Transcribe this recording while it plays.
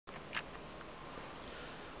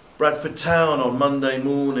Bradford town on Monday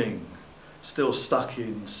morning, still stuck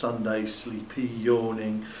in Sunday sleepy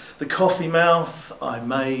yawning. The coffee mouth I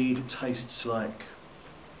made tastes like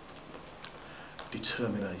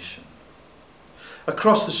determination.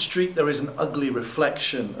 Across the street there is an ugly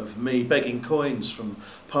reflection of me begging coins from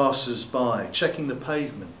passers-by, checking the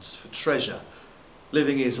pavements for treasure,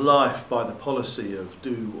 living his life by the policy of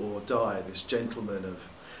do or die, this gentleman of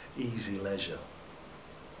easy leisure.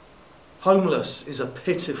 Homeless is a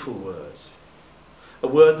pitiful word, a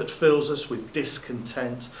word that fills us with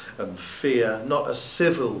discontent and fear, not a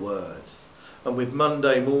civil word, and with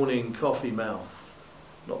Monday morning coffee mouth,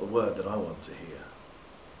 not the word that I want to hear.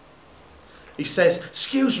 He says,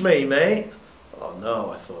 "Excuse me, mate." Oh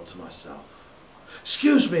no, I thought to myself.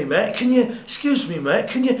 "Excuse me, mate, can you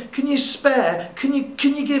spare, can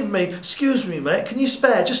you give me, excuse me, mate, can you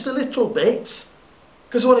spare just a little bit?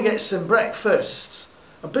 Because I want to get some breakfast."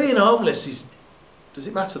 And being homeless is, does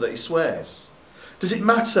it matter that he swears? Does it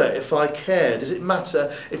matter if I care? Does it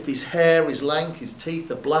matter if his hair is lank, his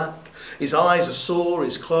teeth are black, his eyes are sore,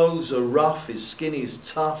 his clothes are rough, his skin is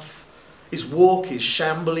tough, his walk is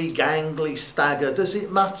shambly, gangly, stagger? Does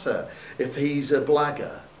it matter if he's a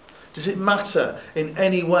blagger? Does it matter in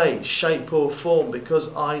any way, shape or form?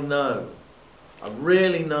 Because I know, I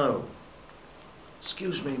really know.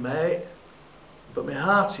 "Excuse me, mate, but my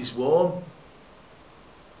heart is warm."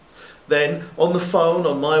 Then, on the phone,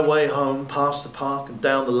 on my way home, past the park and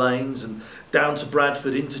down the lanes and down to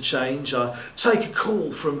Bradford Interchange, I take a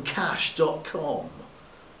call from cash.com.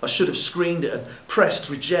 I should have screened it and pressed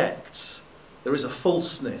reject. There is a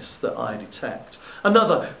falseness that I detect.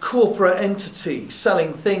 Another corporate entity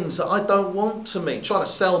selling things that I don't want to me, trying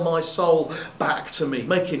to sell my soul back to me,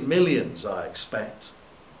 making millions, I expect.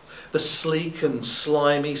 The sleek and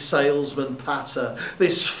slimy salesman patter,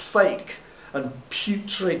 this fake and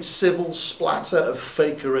putrid civil splatter of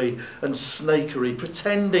fakery and snakery,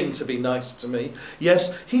 pretending to be nice to me.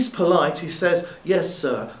 Yes, he's polite, he says, "Yes,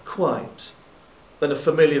 sir, quite." Then a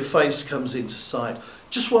familiar face comes into sight.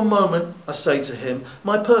 "Just one moment," I say to him.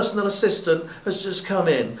 "My personal assistant has just come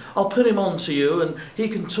in. I'll put him on to you and he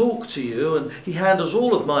can talk to you, and he handles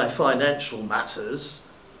all of my financial matters."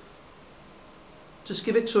 Just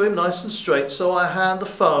give it to him nice and straight, so I hand the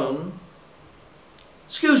phone.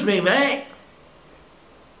 "Excuse me, mate."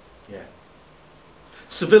 Yeah.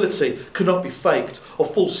 Civility cannot be faked or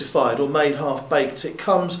falsified or made half-baked. It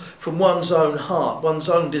comes from one's own heart, one's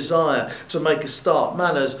own desire to make a start.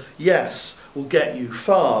 Manners, yes, will get you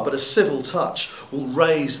far, but a civil touch will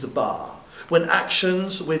raise the bar. When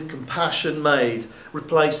actions with compassion made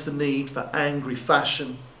replace the need for angry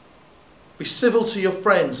fashion. Be civil to your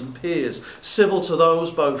friends and peers, civil to those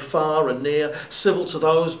both far and near, civil to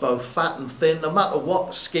those both fat and thin, no matter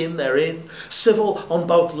what skin they're in, civil on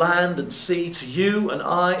both land and sea, to you and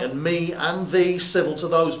I and me and thee, civil to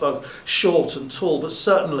those both short and tall, but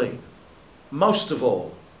certainly, most of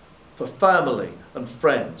all, for family and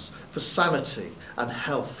friends, for sanity and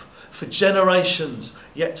health, for generations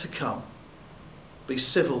yet to come. Be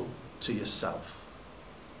civil to yourself.